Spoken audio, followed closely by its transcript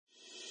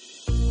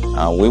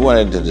we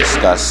wanted to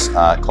discuss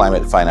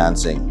climate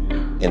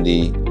financing in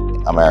the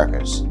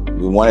Americas.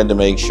 We wanted to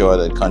make sure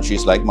that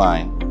countries like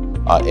mine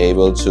are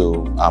able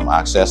to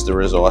access the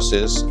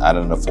resources at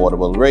an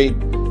affordable rate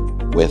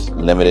with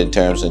limited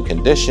terms and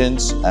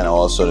conditions, and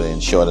also to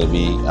ensure that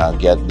we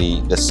get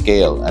the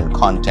scale and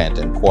content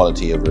and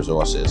quality of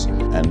resources.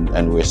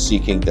 And we're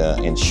seeking to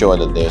ensure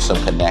that there's some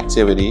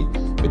connectivity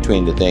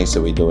between the things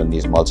that we do in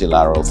these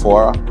multilateral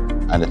fora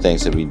and the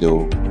things that we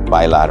do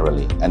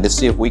bilaterally, and to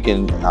see if we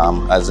can,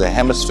 as a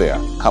hemisphere,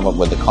 come up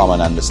with a common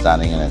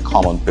understanding and a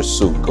common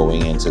pursuit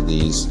going into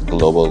these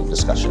global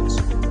discussions.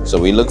 So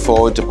we look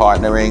forward to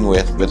partnering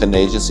with an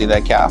agency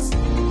like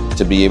CAF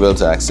to be able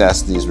to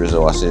access these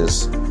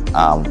resources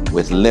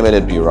with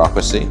limited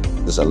bureaucracy,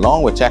 this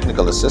along with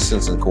technical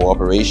assistance and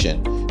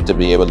cooperation to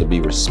be able to be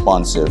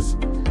responsive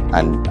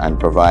and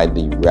provide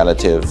the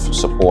relative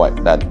support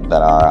that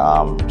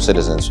our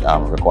citizens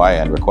require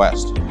and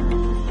request.